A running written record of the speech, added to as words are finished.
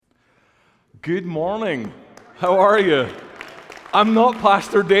Good morning. How are you? I'm not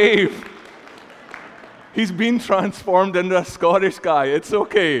Pastor Dave. He's been transformed into a Scottish guy. It's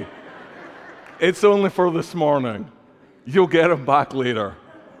okay. It's only for this morning. You'll get him back later.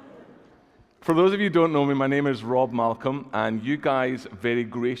 For those of you who don't know me, my name is Rob Malcolm, and you guys very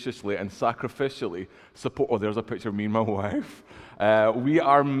graciously and sacrificially support. Oh, there's a picture of me and my wife. We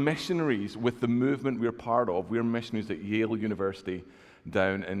are missionaries with the movement we're part of. We're missionaries at Yale University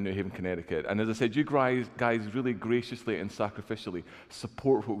down in New Haven, Connecticut. And as I said, you guys really graciously and sacrificially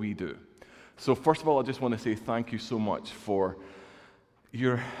support what we do. So first of all, I just want to say thank you so much for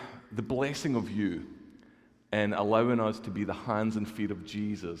the blessing of you in allowing us to be the hands and feet of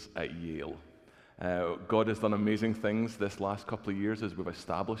Jesus at Yale. God has done amazing things this last couple of years as we've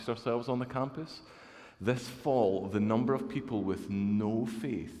established ourselves on the campus. This fall, the number of people with no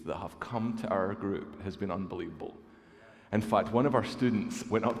faith that have come to our group has been unbelievable. In fact, one of our students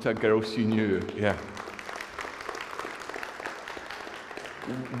went up to a girl she knew.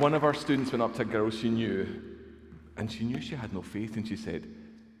 One of our students went up to a girl she knew, and she knew she had no faith, and she said,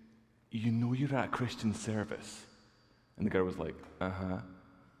 "You know you're at a Christian service." And the girl was like, "Uh-huh."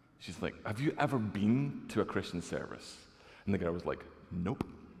 She's like, "Have you ever been to a Christian service?" And the girl was like, "Nope."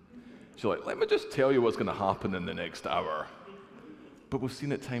 She's like, "Let me just tell you what's going to happen in the next hour." But we've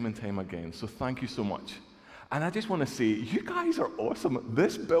seen it time and time again, so thank you so much. And I just want to say, you guys are awesome.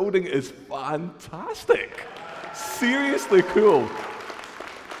 This building is fantastic. Seriously cool.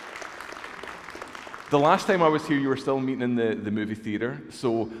 The last time I was here, you were still meeting in the movie theater,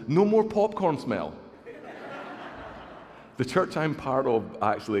 so no more popcorn smell. The church I'm part of,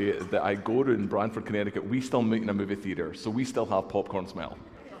 actually, that I go to in Brantford, Connecticut, we still meet in a movie theater, so we still have popcorn smell.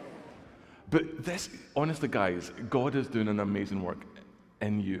 But this, honestly, guys, God is doing an amazing work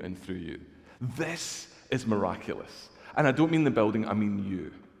in you and through you. This is miraculous. And I don't mean the building, I mean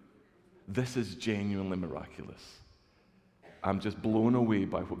you. This is genuinely miraculous. I'm just blown away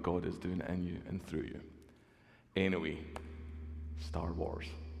by what God is doing in you and through you. Anyway, Star Wars.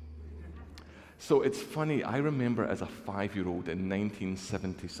 So it's funny, I remember as a 5-year-old in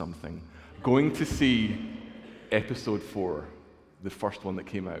 1970-something, going to see Episode 4, the first one that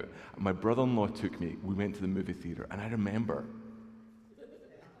came out. My brother-in-law took me, we went to the movie theater, and I remember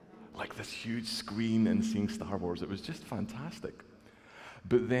like this huge screen and seeing Star Wars. It was just fantastic.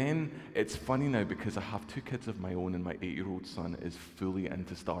 But then, it's funny now because I have 2 kids of my own, and my 8-year-old son is fully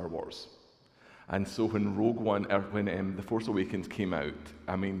into Star Wars. And so when when The Force Awakens came out,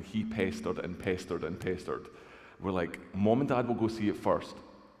 I mean, he pestered and pestered and pestered. We're like, "Mom and Dad will go see it first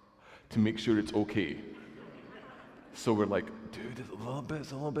to make sure it's okay." So we're like, "Dude, it's a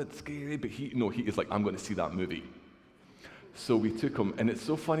little bit scary," but he is like, "I'm going to see that movie." So we took him, and it's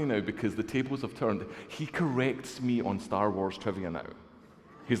so funny now because the tables have turned. He corrects me on Star Wars trivia now.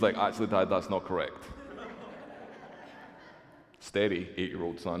 He's like, "Actually, Dad, that's not correct." Steady,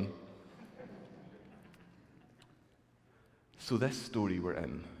 8-year-old son. So this story we're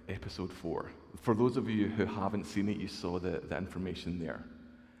in, Episode 4. For those of you who haven't seen it, you saw the information there.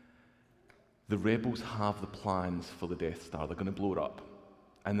 The rebels have the plans for the Death Star. They're going to blow it up.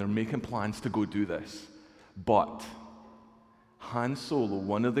 And they're making plans to go do this. But Han Solo,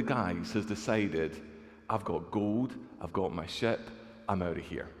 one of the guys, has decided, "I've got gold, I've got my ship, I'm out of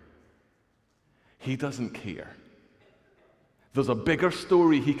here." He doesn't care. There's a bigger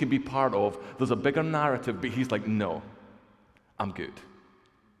story he can be part of, there's a bigger narrative, but he's like, "No, I'm good.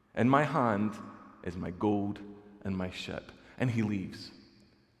 In my hand is my gold and my ship." And he leaves.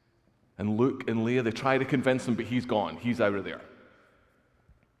 And Luke and Leia, they try to convince him, but he's gone. He's out of there.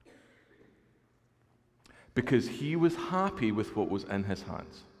 Because he was happy with what was in his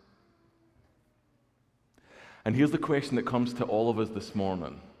hands. And here's the question that comes to all of us this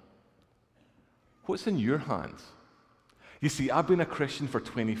morning. What's in your hands? You see, I've been a Christian for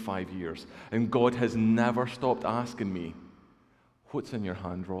 25 years, and God has never stopped asking me, "What's in your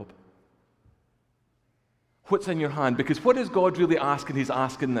hand, Rob? What's in your hand?" Because what is God really asking? He's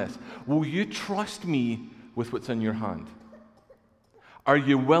asking this: will you trust me with what's in your hand? Are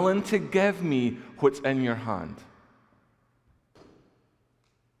you willing to give me what's in your hand?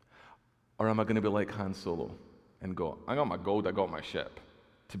 Or am I going to be like Han Solo and go, "I got my gold, I got my ship"?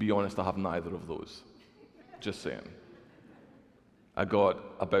 To be honest, I have neither of those. Just saying. I got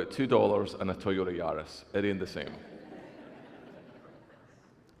about $2 and a Toyota Yaris. It ain't the same.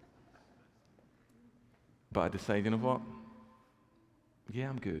 But I decide, you know what? Yeah,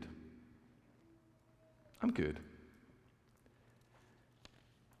 I'm good. I'm good.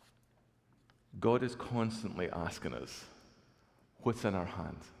 God is constantly asking us, what's in our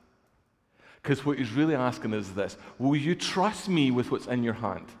hand? Because what he's really asking is this: will you trust me with what's in your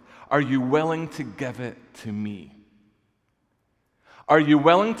hand? Are you willing to give it to me? Are you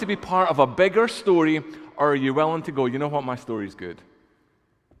willing to be part of a bigger story, or are you willing to go, you know what, my story's good.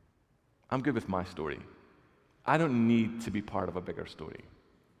 I'm good with my story. I don't need to be part of a bigger story.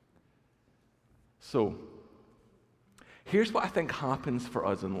 So, here's what I think happens for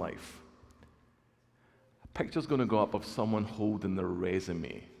us in life. A picture's going to go up of someone holding their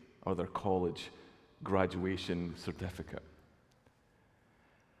resume or their college graduation certificate.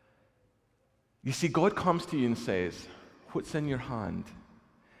 You see, God comes to you and says, what's in your hand?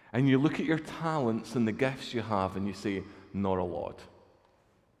 And you look at your talents and the gifts you have and you say, not a lot.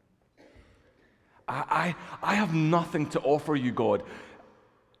 I have nothing to offer you, God.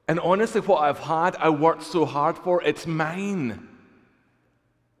 And honestly, what I've had, I worked so hard for, it's mine.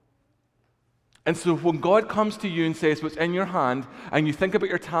 And so when God comes to you and says what's in your hand, and you think about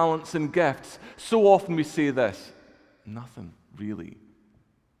your talents and gifts, so often we say this, nothing, really.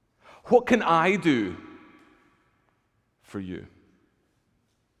 What can I do for you?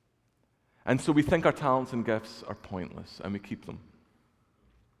 And so we think our talents and gifts are pointless, and we keep them.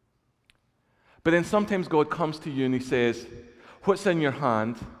 But then sometimes God comes to you and he says, what's in your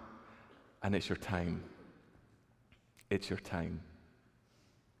hand? And it's your time. It's your time.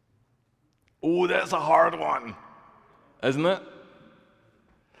 Oh, that's a hard one, isn't it?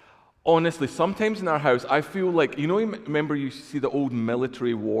 Honestly, sometimes in our house, I feel like, remember you see the old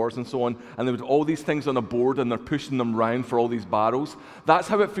military wars and so on, and there was all these things on a board and they're pushing them around for all these barrels? That's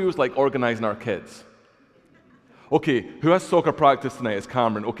how it feels like organizing our kids. Okay, who has soccer practice tonight? It's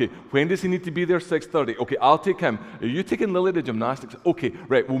Cameron. Okay, when does he need to be there? 6:30. Okay, I'll take him. Are you taking Lily to gymnastics? Okay,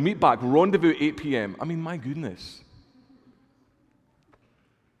 right, we'll meet back. Rendezvous 8 p.m. I mean, my goodness.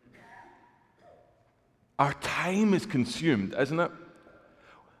 Our time is consumed, isn't it?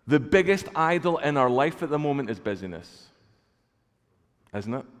 The biggest idol in our life at the moment is busyness.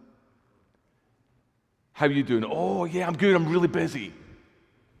 Isn't it? How are you doing? Oh, yeah, I'm good. I'm really busy.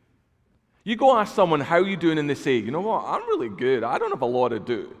 You go ask someone, how are you doing? And they say, you know what? I'm really good. I don't have a lot to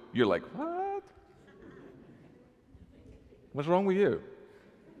do. You're like, what? What's wrong with you?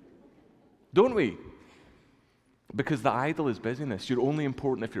 Don't we? Because the idol is busyness. You're only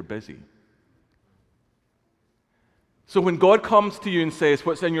important if you're busy. So when God comes to you and says,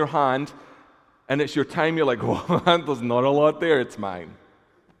 what's in your hand? And it's your time, you're like, well, there's not a lot there. It's mine.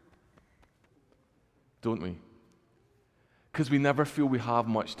 Don't we? Because we never feel we have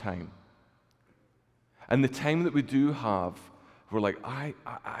much time. And the time that we do have, we're like, I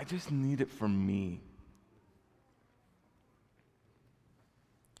just need it for me.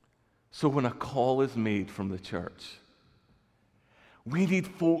 So when a call is made from the church, we need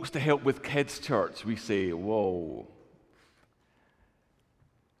folks to help with kids' church. We say, whoa,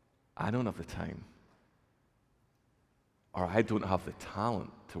 I don't have the time. Or I don't have the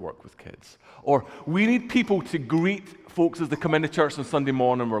talent to work with kids. Or we need people to greet folks as they come into church on Sunday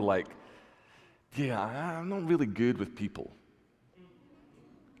morning. We're like, yeah, I'm not really good with people.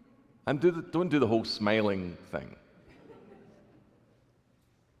 And don't do the whole smiling thing.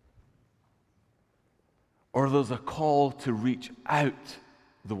 Or there's a call to reach out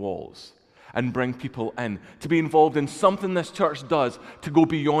the walls and bring people in, to be involved in something this church does, to go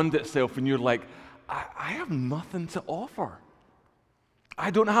beyond itself, and you're like, I have nothing to offer.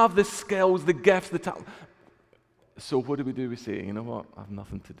 I don't have the skills, the gifts, the talent. So what do? We say, you know what, I have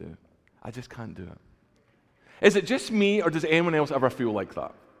nothing to do. I just can't do it. Is it just me, or does anyone else ever feel like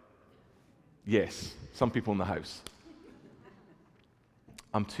that? Yes, some people in the house.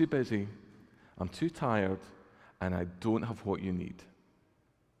 I'm too busy, I'm too tired, and I don't have what you need.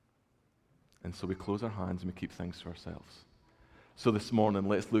 And so we close our hands and we keep things to ourselves. So this morning,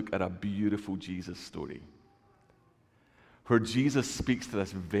 let's look at a beautiful Jesus story where Jesus speaks to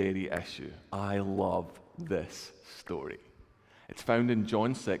this very issue. I love this story. It's found in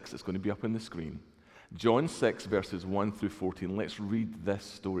John 6. It's going to be up on the screen. John 6, verses 1 through 14. Let's read this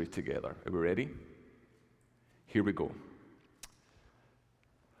story together. Are we ready? Here we go.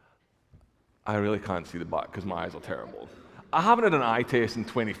 I really can't see the back because my eyes are terrible. I haven't had an eye test in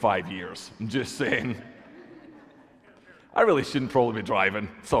 25 years. I'm just saying. I really shouldn't probably be driving.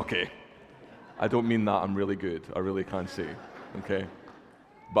 It's okay. I don't mean that. I'm really good. I really can't see. Okay?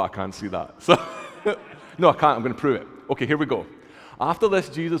 But I can't see that. So no, I can't. I'm going to prove it. Okay, here we go. After this,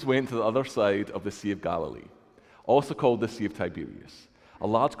 Jesus went to the other side of the Sea of Galilee, also called the Sea of Tiberias. A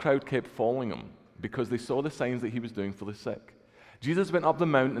large crowd kept following him because they saw the signs that he was doing for the sick. Jesus went up the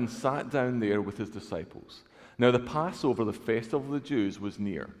mountain and sat down there with his disciples. Now the Passover, the festival of the Jews, was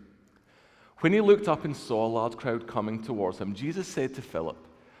near. When he looked up and saw a large crowd coming towards him, Jesus said to Philip,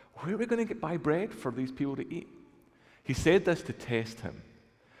 "Where are we going to buy bread for these people to eat?" He said this to test him,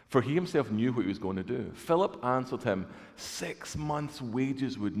 for he himself knew what he was going to do. Philip answered him, 6 months'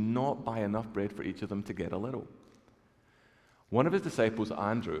 wages would not buy enough bread for each of them to get a little. One of his disciples,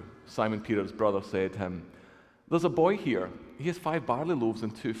 Andrew, Simon Peter's brother, said to him, there's a boy here. He has 5 barley loaves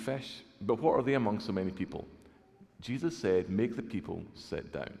and 2 fish, but what are they among so many people? Jesus said, make the people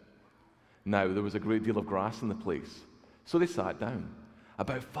sit down. Now there was a great deal of grass in the place, so they sat down.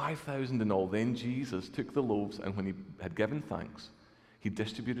 About 5,000 in all. Then Jesus took the loaves, and when he had given thanks, he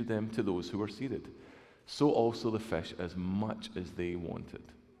distributed them to those who were seated. So also the fish, as much as they wanted.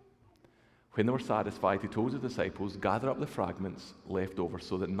 When they were satisfied, he told his disciples, gather up the fragments left over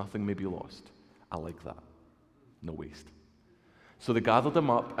so that nothing may be lost. I like that. No waste. So they gathered them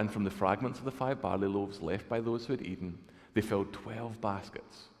up, and from the fragments of the 5 barley loaves left by those who had eaten, they filled 12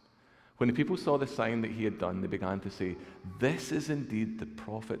 baskets. When the people saw the sign that he had done, they began to say, this is indeed the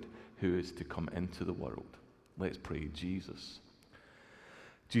prophet who is to come into the world. Let's pray. Jesus,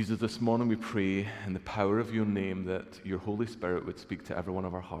 this morning we pray in the power of your name that your Holy Spirit would speak to every one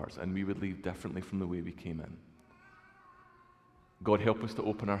of our hearts and we would leave differently from the way we came in. God, help us to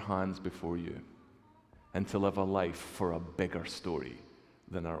open our hands before you and to live a life for a bigger story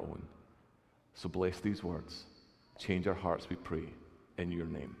than our own. So bless these words. Change our hearts, we pray, in your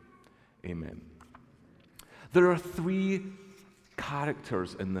name. Amen. There are 3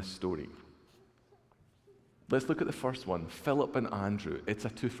 characters in this story. Let's look at the first one, Philip and Andrew. It's a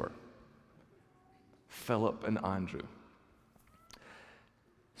twofer. Philip and Andrew.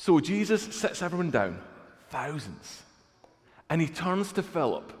 So Jesus sits everyone down, thousands, and he turns to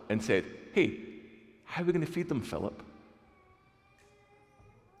Philip and said, hey, how are we going to feed them, Philip?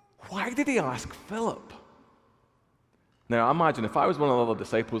 Why did he ask Philip? Now, I imagine if I was one of the other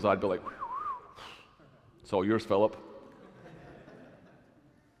disciples, I'd be like, it's all yours, Philip.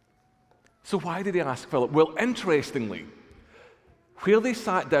 So why did he ask Philip? Well, interestingly, where they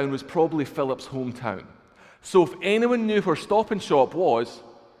sat down was probably Philip's hometown. So if anyone knew where Stop and Shop was,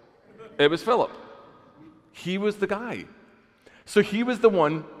 it was Philip. He was the guy. So he was the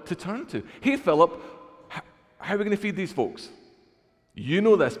one to turn to. Hey, Philip, how are we going to feed these folks? You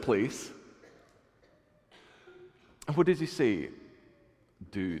know this place. And what does he say?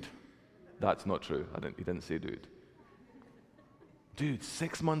 Dude. That's not true. He didn't say dude. Dude,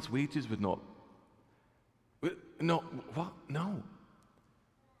 6 months' wages would not. No, what? No.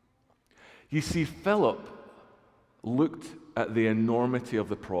 You see, Philip looked at the enormity of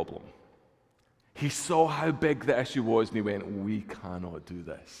the problem. He saw how big the issue was and he went, we cannot do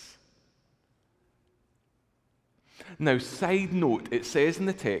this. Now, side note, it says in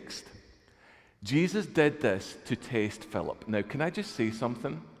the text, Jesus did this to test Philip. Now, can I just say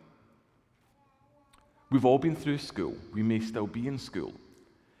something? We've all been through school. We may still be in school.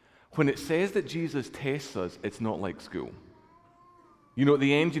 When it says that Jesus tests us, it's not like school. You know, at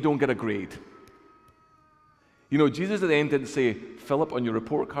the end, you don't get a grade. You know, Jesus at the end didn't say, Philip, on your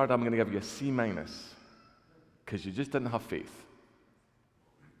report card, I'm going to give you a C- because you just didn't have faith.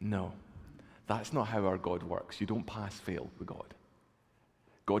 No, that's not how our God works. You don't pass-fail with God.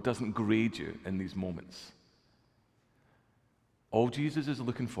 God doesn't grade you in these moments. All Jesus is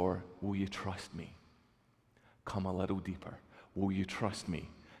looking for, will you trust me? Come a little deeper. Will you trust me?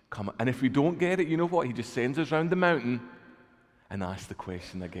 Come. And if we don't get it, you know what? He just sends us around the mountain and asks the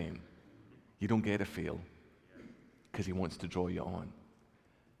question again. You don't get a fail because he wants to draw you on.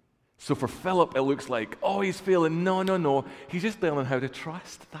 So for Philip, it looks like, oh, he's failing. No. He's just learning how to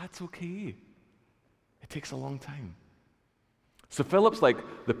trust. That's okay. It takes a long time. So Philip's like,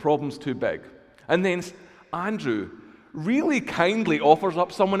 the problem's too big. And then Andrew really kindly offers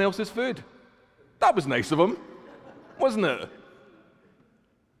up someone else's food. That was nice of him, wasn't it?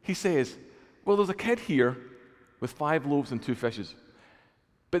 He says, well, there's a kid here with 5 loaves and 2 fishes.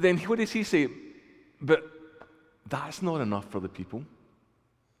 But then what does he say? But that's not enough for the people.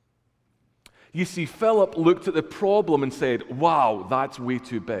 You see, Philip looked at the problem and said, wow, that's way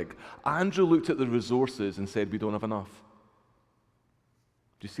too big. Andrew looked at the resources and said, we don't have enough.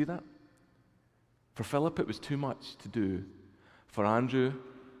 Do you see that? For Philip, it was too much to do. For Andrew,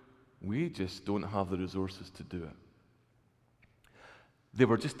 we just don't have the resources to do it. They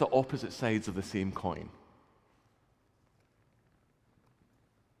were just the opposite sides of the same coin.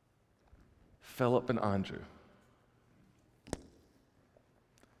 Philip and Andrew.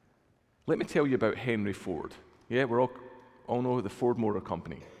 Let me tell you about Henry Ford. Yeah, we all know the Ford Motor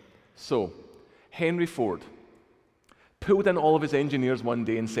Company. So, Henry Ford pulled in all of his engineers one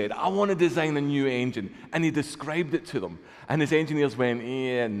day and said, I want to design a new engine. And he described it to them. And his engineers went,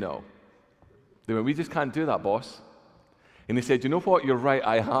 yeah, no. They went, we just can't do that, boss. And he said, you know what? You're right.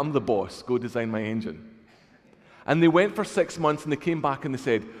 I am the boss. Go design my engine. And they went for 6 months and they came back and they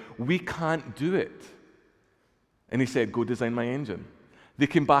said, we can't do it. And he said, go design my engine. They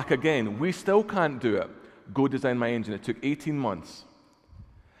came back again. We still can't do it. Go design my engine. It took 18 months.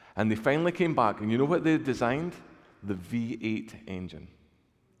 And they finally came back, and you know what they designed? The V8 engine.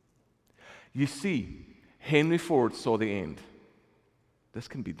 You see, Henry Ford saw the end. This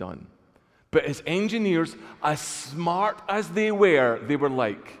can be done. But his engineers, as smart as they were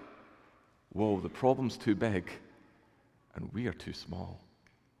like, whoa, the problem's too big, and we are too small.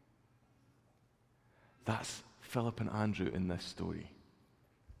 That's Philip and Andrew in this story.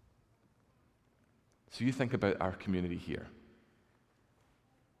 So you think about our community here,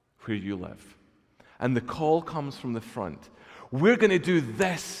 where you live. And the call comes from the front. We're going to do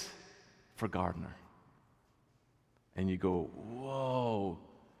this for Gardner. And you go, whoa,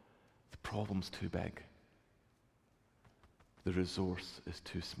 the problem's too big. The resource is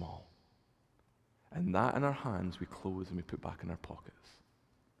too small. And that in our hands we close and we put back in our pockets.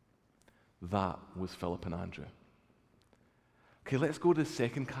 That was Philip and Andrew. Okay, let's go to the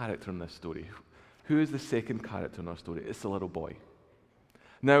second character in this story. Who is the second character in our story? It's the little boy.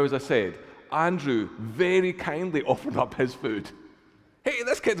 Now, as I said, Andrew very kindly offered up his food. Hey,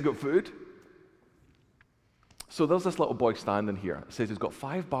 this kid's got food. So there's this little boy standing here. It says he's got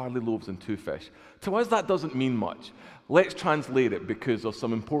 5 barley loaves and 2 fish. To us, that doesn't mean much. Let's translate it because there's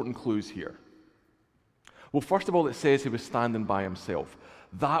some important clues here. Well, first of all, it says he was standing by himself.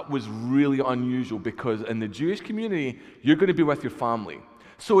 That was really unusual because in the Jewish community, you're going to be with your family.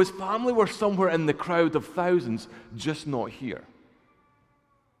 So his family were somewhere in the crowd of thousands, just not here.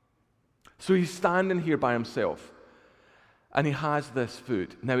 So he's standing here by himself, and he has this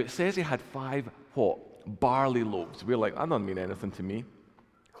food. Now, it says he had 5 what? Barley loaves. We're like, that doesn't mean anything to me.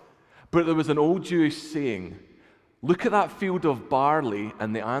 But there was an old Jewish saying, look at that field of barley,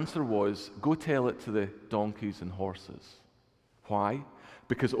 and the answer was, go tell it to the donkeys and horses. Why?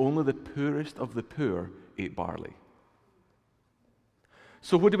 Because only the poorest of the poor ate barley.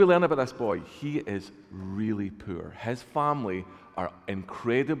 So what do we learn about this boy? He is really poor. His family are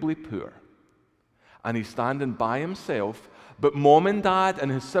incredibly poor. And he's standing by himself, but mom and dad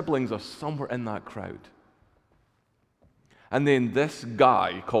and his siblings are somewhere in that crowd. And then this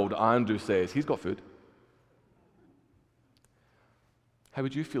guy called Andrew says, he's got food. How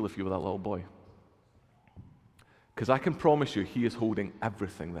would you feel if you were that little boy? Because I can promise you, he is holding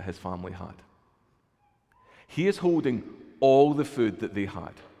everything that his family had. He is holding all the food that they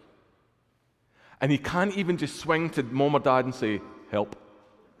had. And he can't even just swing to mom or dad and say, help.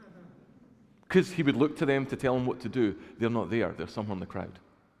 Because he would look to them to tell them what to do. They're not there. They're somewhere in the crowd.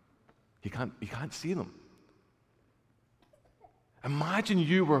 He can't see them. Imagine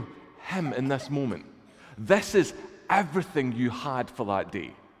you were him in this moment. This is everything you had for that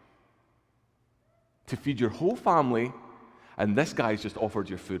day. To feed your whole family, and this guy's just offered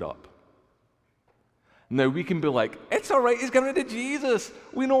your food up. Now we can be like, it's all right, he's getting rid of Jesus.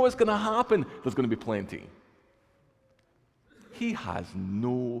 We know what's going to happen. There's going to be plenty. He has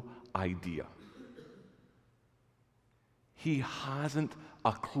no idea. He hasn't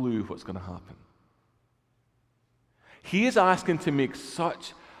a clue what's going to happen. He is asking to make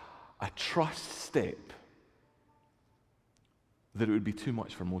such a trust step that it would be too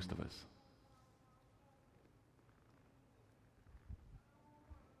much for most of us.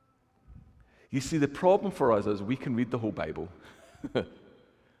 You see, the problem for us is we can read the whole Bible.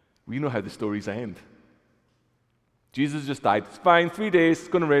 We know how the stories end. Jesus just died. It's fine, 3 days, it's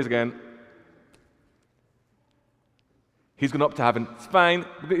going to rise again. He's going up to heaven. It's fine.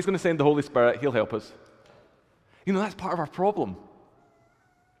 He's going to send the Holy Spirit. He'll help us. You know, that's part of our problem.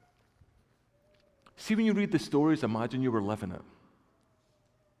 See, when you read the stories, imagine you were living it.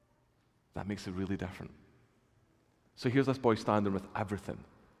 That makes it really different. So here's this boy standing with everything.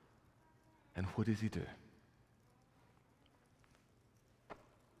 And what does he do?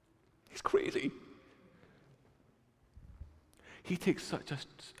 He's crazy. He takes such a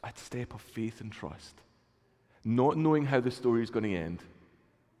step of faith and trust, not knowing how the story is going to end,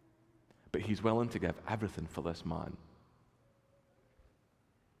 but he's willing to give everything for this man.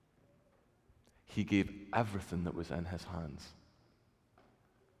 He gave everything that was in his hands.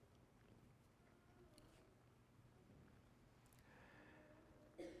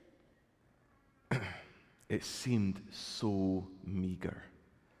 It seemed so meager,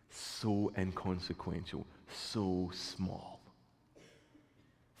 so inconsequential, so small.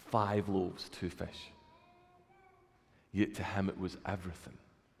 5 loaves, 2 fish. Yet to him it was everything,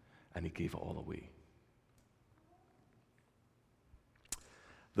 and he gave it all away.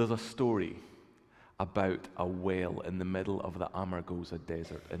 There's a story about a well in the middle of the Amargosa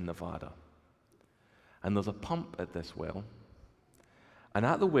Desert in Nevada. And there's a pump at this well. And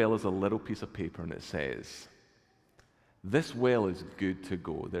at the well is a little piece of paper, and it says, "This well is good to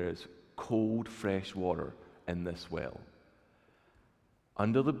go. There is cold, fresh water in this well.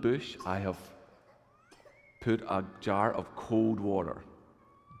 Under the bush, I have put a jar of cold water.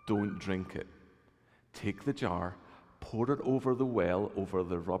 Don't drink it. Take the jar, pour it over the well, over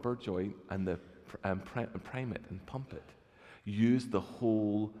the rubber joint, and prime it and pump it. Use the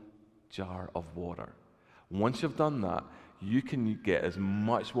whole jar of water. Once you've done that, you can get as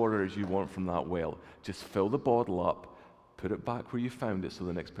much water as you want from that well. Just fill the bottle up, put it back where you found it so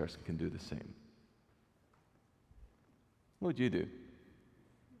the next person can do the same." What would you do?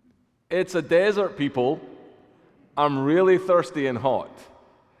 It's a desert, people. I'm really thirsty and hot.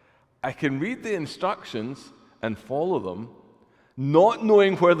 I can read the instructions and follow them, not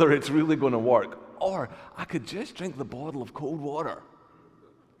knowing whether it's really going to work, or I could just drink the bottle of cold water.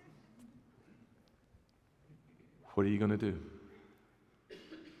 What are you going to do?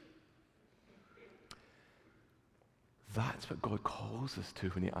 That's what God calls us to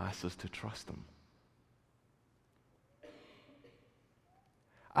when He asks us to trust Him.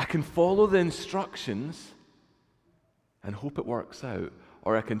 I can follow the instructions and hope it works out,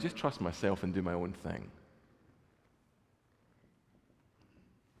 or I can just trust myself and do my own thing.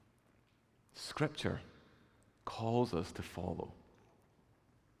 Scripture calls us to follow,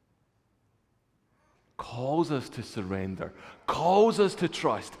 calls us to surrender, calls us to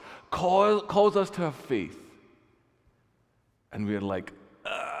trust, calls us to have faith. And we're like,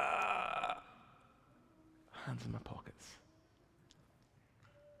 hands in my pockets.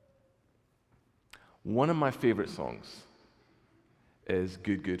 One of my favorite songs is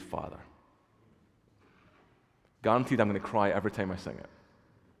Good, Good Father. Guaranteed I'm going to cry every time I sing it.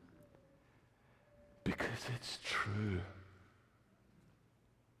 Because it's true.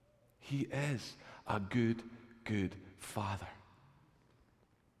 He is a good, good Father.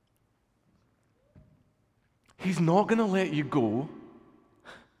 He's not going to let you go.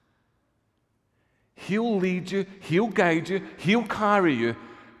 He'll lead you. He'll guide you. He'll carry you.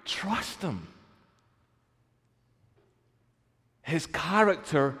 Trust Him. His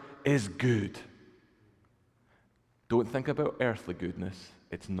character is good. Don't think about earthly goodness.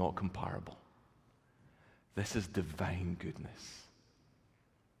 It's not comparable. This is divine goodness.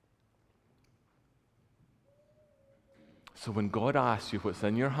 So when God asks you what's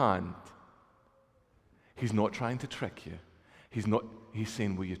in your hand, He's not trying to trick you. He's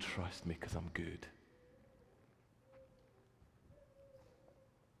saying, will you trust me because I'm good?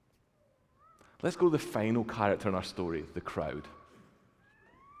 Let's go to the final character in our story, the crowd.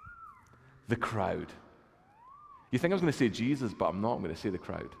 The crowd. You think I was going to say Jesus, but I'm not. I'm going to say the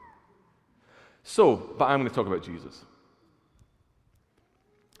crowd. But I'm going to talk about Jesus.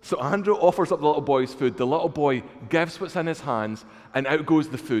 So Andrew offers up the little boy's food. The little boy gives what's in his hands, and out goes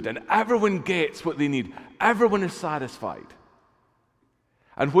the food. And everyone gets what they need. Everyone is satisfied.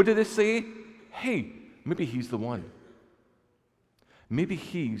 And what do they say? Hey, maybe he's the one. Maybe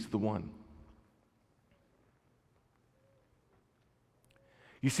he's the one.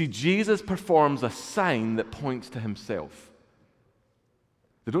 You see, Jesus performs a sign that points to Himself.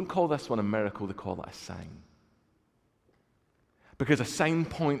 They don't call this one a miracle, they call it a sign. Because a sign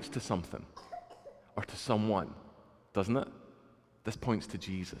points to something or to someone, doesn't it? This points to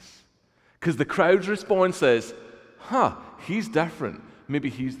Jesus. Because the crowd's response is, he's different.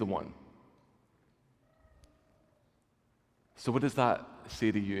 Maybe he's the one. So what does that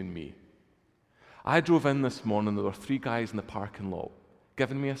say to you and me? I drove in this morning, there were 3 guys in the parking lot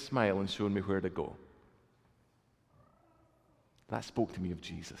giving me a smile and showing me where to go. That spoke to me of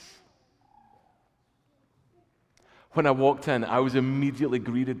Jesus. When I walked in, I was immediately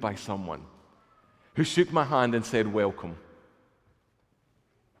greeted by someone who shook my hand and said, welcome.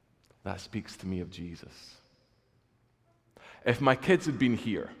 That speaks to me of Jesus. If my kids had been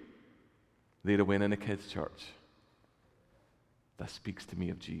here, they'd have went in a kids' church. That speaks to me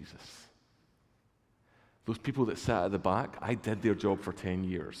of Jesus. Those people that sat at the back, I did their job for 10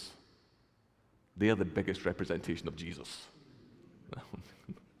 years. They are the biggest representation of Jesus.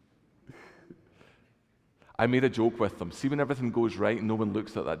 I made a joke with them. See, when everything goes right, no one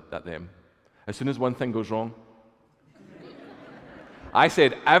looks at them. As soon as one thing goes wrong, I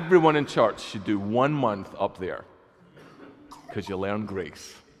said everyone in church should do 1 month up there because you learn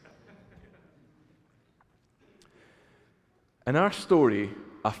grace. In our story,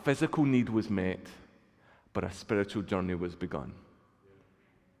 a physical need was met, but a spiritual journey was begun.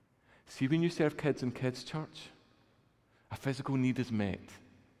 See, when you serve kids in kids' church, a physical need is met,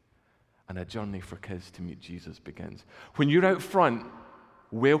 and a journey for kids to meet Jesus begins. When you're out front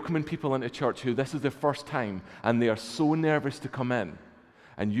welcoming people into church who this is their first time and they are so nervous to come in,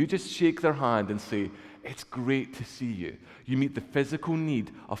 and you just shake their hand and say, it's great to see you. You meet the physical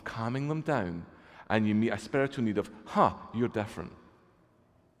need of calming them down, and you meet a spiritual need of, you're different.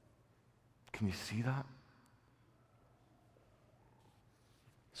 Can you see that?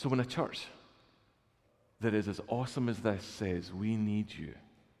 So when a church that is as awesome as this says, we need you,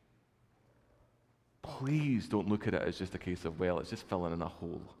 please don't look at it as just a case of, well, it's just filling in a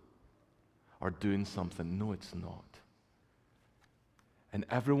hole or doing something. No, it's not. In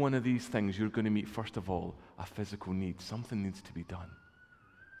every one of these things, you're going to meet, first of all, a physical need. Something needs to be done.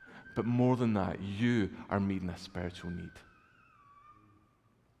 But more than that, you are meeting a spiritual need.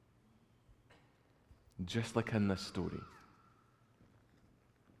 Just like in this story.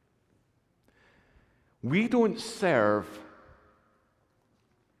 We don't serve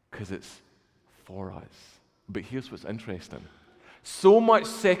because it's for us. But here's what's interesting. So much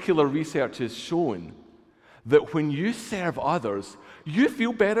secular research has shown that when you serve others, you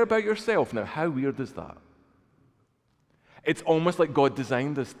feel better about yourself. Now, how weird is that? It's almost like God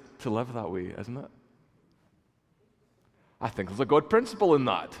designed us to live that way, isn't it? I think there's a God principle in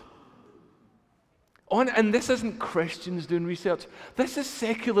that. And this isn't Christians doing research. This is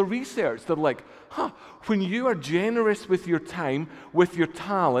secular research. They're like, when you are generous with your time, with your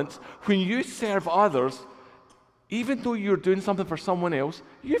talents, when you serve others, even though you're doing something for someone else,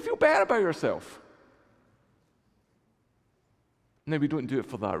 you feel better about yourself. Now, we don't do it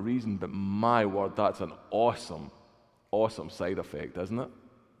for that reason, but my word, that's an awesome, awesome side effect, isn't it?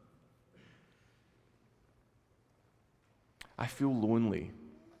 I feel lonely.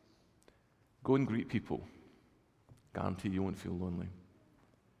 Go and greet people. Guarantee you won't feel lonely.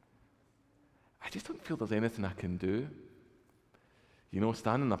 I just don't feel there's anything I can do. You know,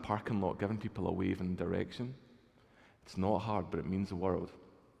 standing in a parking lot, giving people a wave in direction. It's not hard, but it means the world.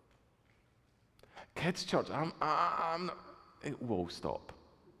 Kids' church, I'm not. Whoa, stop.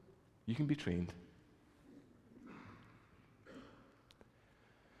 You can be trained.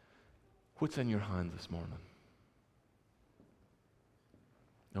 What's in your hand this morning?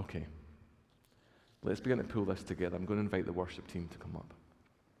 Okay. Let's begin to pull this together. I'm going to invite the worship team to come up.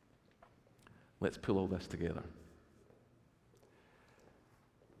 Let's pull all this together.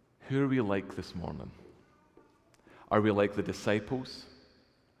 Who are we like this morning? Are we like the disciples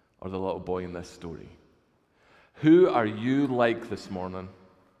or the little boy in this story? Who are you like this morning?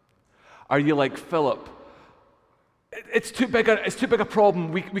 Are you like Philip? It's too big a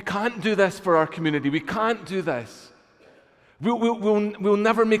problem. We can't do this for our community. We can't do this. We'll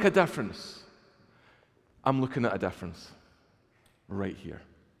never make a difference. I'm looking at a difference right here.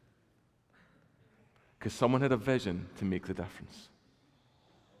 Because someone had a vision to make the difference.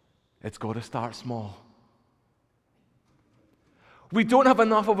 It's got to start small. We don't have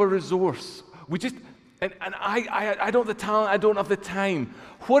enough of a resource. And I don't have the talent, I don't have the time.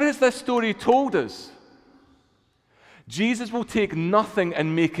 What has this story told us? Jesus will take nothing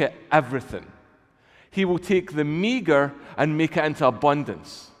and make it everything. He will take the meager and make it into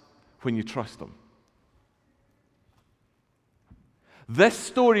abundance when you trust Him. This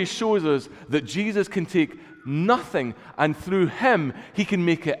story shows us that Jesus can take nothing and through Him, He can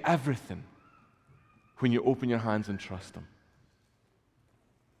make it everything when you open your hands and trust Him.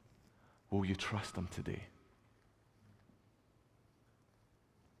 Will you trust Him today?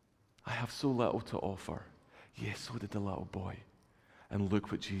 I have so little to offer. Yes, so did the little boy. And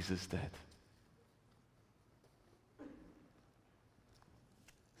look what Jesus did.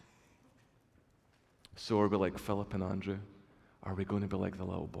 So are we like Philip and Andrew? Are we going to be like the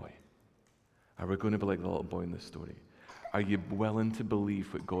little boy? Are we going to be like the little boy in this story? Are you willing to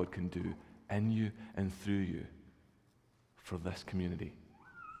believe what God can do in you and through you for this community?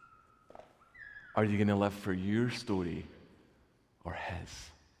 Are you going to live for your story or His?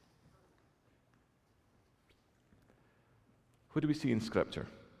 What do we see in Scripture?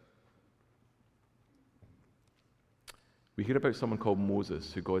 We hear about someone called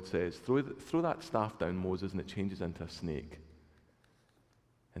Moses, who God says, throw that staff down, Moses, and it changes into a snake.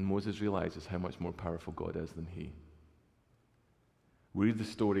 And Moses realizes how much more powerful God is than he. We read the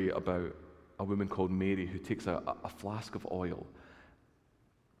story about a woman called Mary who takes a flask of oil,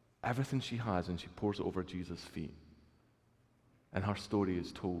 everything she has, and she pours it over Jesus' feet. And her story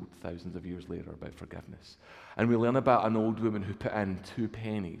is told thousands of years later about forgiveness. And we learn about an old woman who put in 2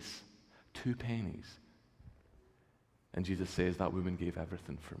 pennies. 2 pennies. And Jesus says, that woman gave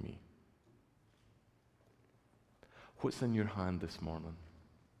everything for me. What's in your hand this morning?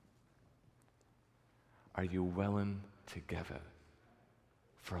 Are you willing to give it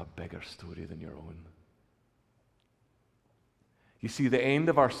for a bigger story than your own? You see, the end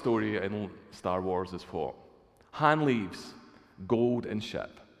of our story in Star Wars is what? Han leaves, gold and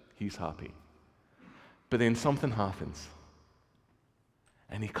ship. He's happy. But then something happens.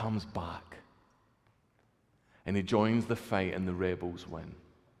 And he comes back. And he joins the fight and the rebels win.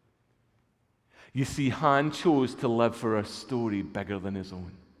 You see, Han chose to live for a story bigger than his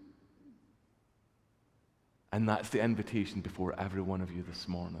own. And that's the invitation before every one of you this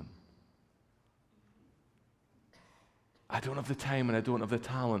morning. I don't have the time and I don't have the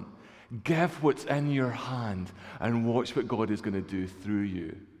talent. Give what's in your hand and watch what God is going to do through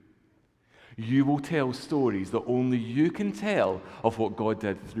you. You will tell stories that only you can tell of what God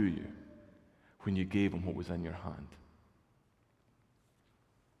did through you when you gave him what was in your hand.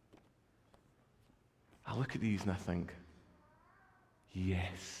 I look at these and I think,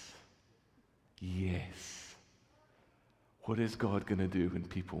 yes, yes. What is God going to do when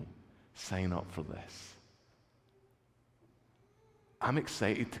people sign up for this? I'm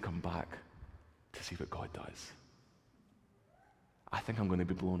excited to come back to see what God does. I think I'm going to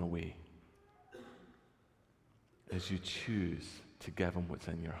be blown away as you choose to give him what's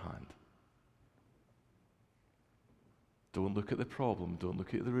in your hand. Don't look at the problem. Don't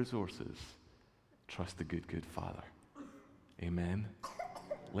look at the resources. Trust the good, good Father. Amen.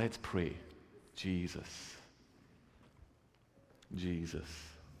 Let's pray. Jesus,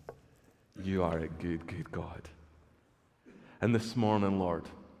 you are a good, good God. And this morning, Lord,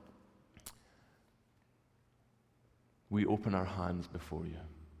 we open our hands before you.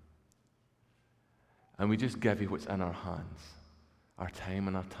 And we just give you what's in our hands, our time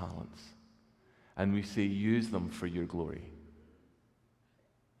and our talents. And we say, use them for your glory.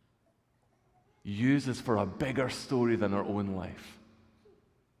 Use us for a bigger story than our own life.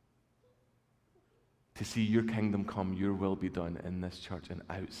 To see your kingdom come, your will be done in this church and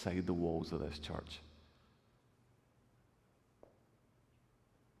outside the walls of this church.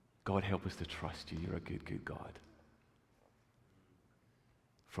 God, help us to trust you. You're a good, good God.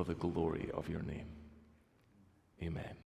 For the glory of your name.